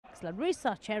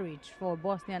Larisa CERIC for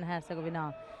Bosnia and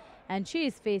Herzegovina. And she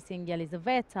is facing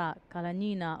Elizaveta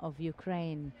KALANINA of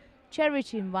Ukraine.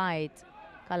 CERIC in white,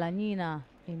 KALANINA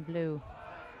in blue.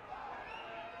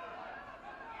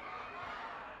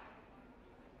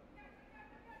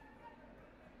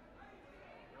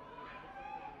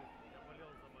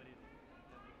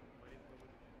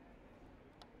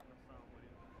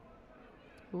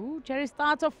 Ooh, CERIC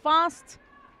starts off fast.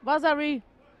 Vasari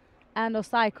and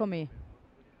osaekomi.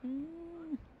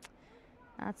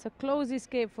 That's a close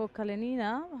escape for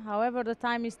KALANINA. However, the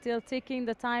time is still ticking.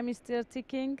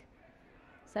 CERIC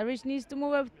needs to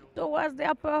move up towards the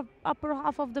upper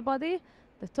half of the body.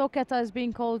 The toketa is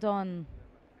being called on.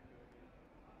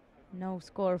 No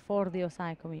score for the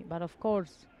osaekomi, but of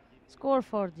course, score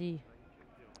for the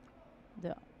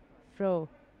throw.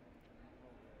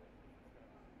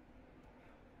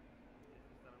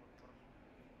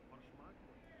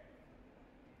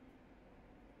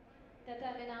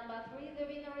 Tatami number 3, the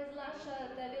winner is Larisa,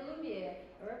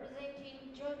 representing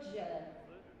Georgia.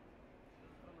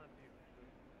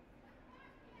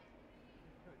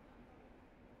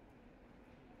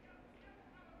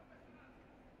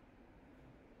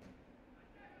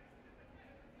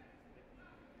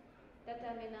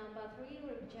 Tatami number 3,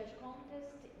 repechage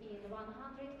contest in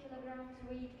 100 kilograms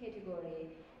weight category.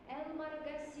 Elmar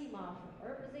Gasimov,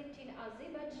 representing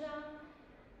Azerbaijan.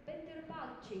 Peter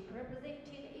Palchik,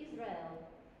 representing Israel.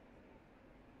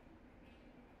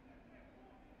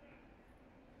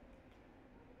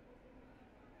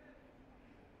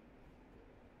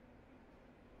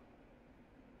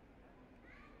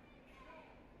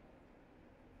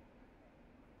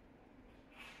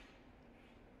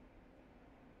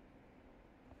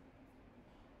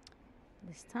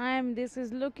 This time, this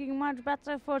is looking much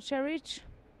better for CERIC.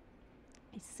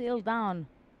 It's still down.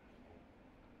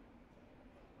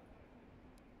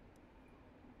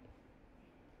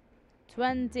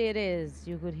 $20 it is.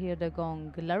 You could hear the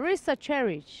gong. Larisa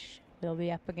CERIC will be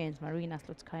up against Marina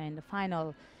Slutskaya in the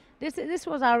final. This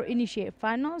was our initiate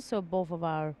final, so both of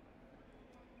our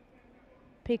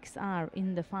picks are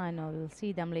in the final. We'll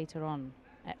see them later on.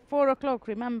 At 4 o'clock,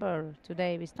 remember,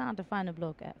 today we start the final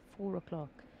block at 4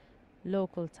 o'clock.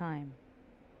 Local time.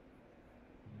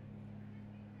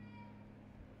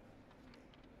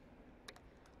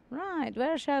 Right,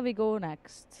 where shall we go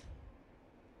next?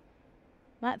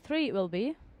 Mat 3 it will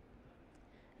be.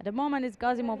 At the moment it's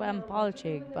Gasimov and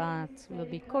Palchik, but will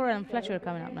be Cora and Fletcher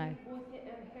coming up now.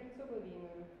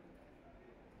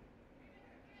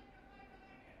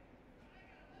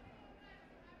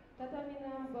 Tatami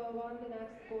number 1, the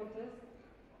next contest